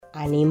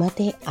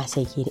Anímate a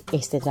seguir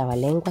este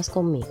trabalenguas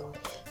conmigo.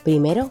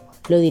 Primero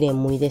lo diré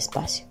muy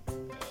despacio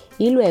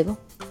y luego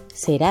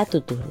será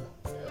tu turno.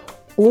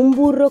 Un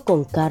burro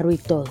con carro y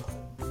todo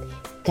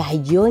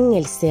cayó en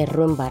el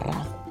cerro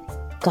embarrado.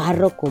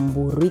 Carro con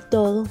burro y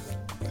todo,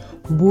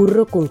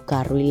 burro con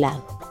carro y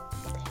lado.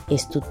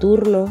 Es tu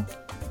turno.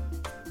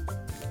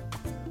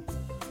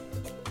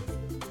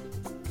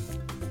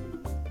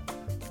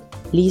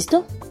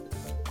 ¿Listo?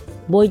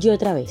 Voy yo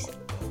otra vez.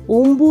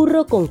 Un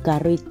burro con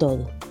carro y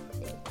todo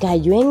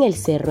cayó en el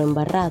cerro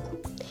embarrado.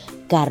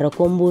 Carro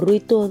con burro y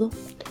todo,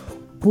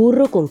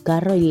 burro con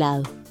carro y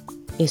lado.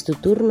 Es tu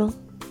turno.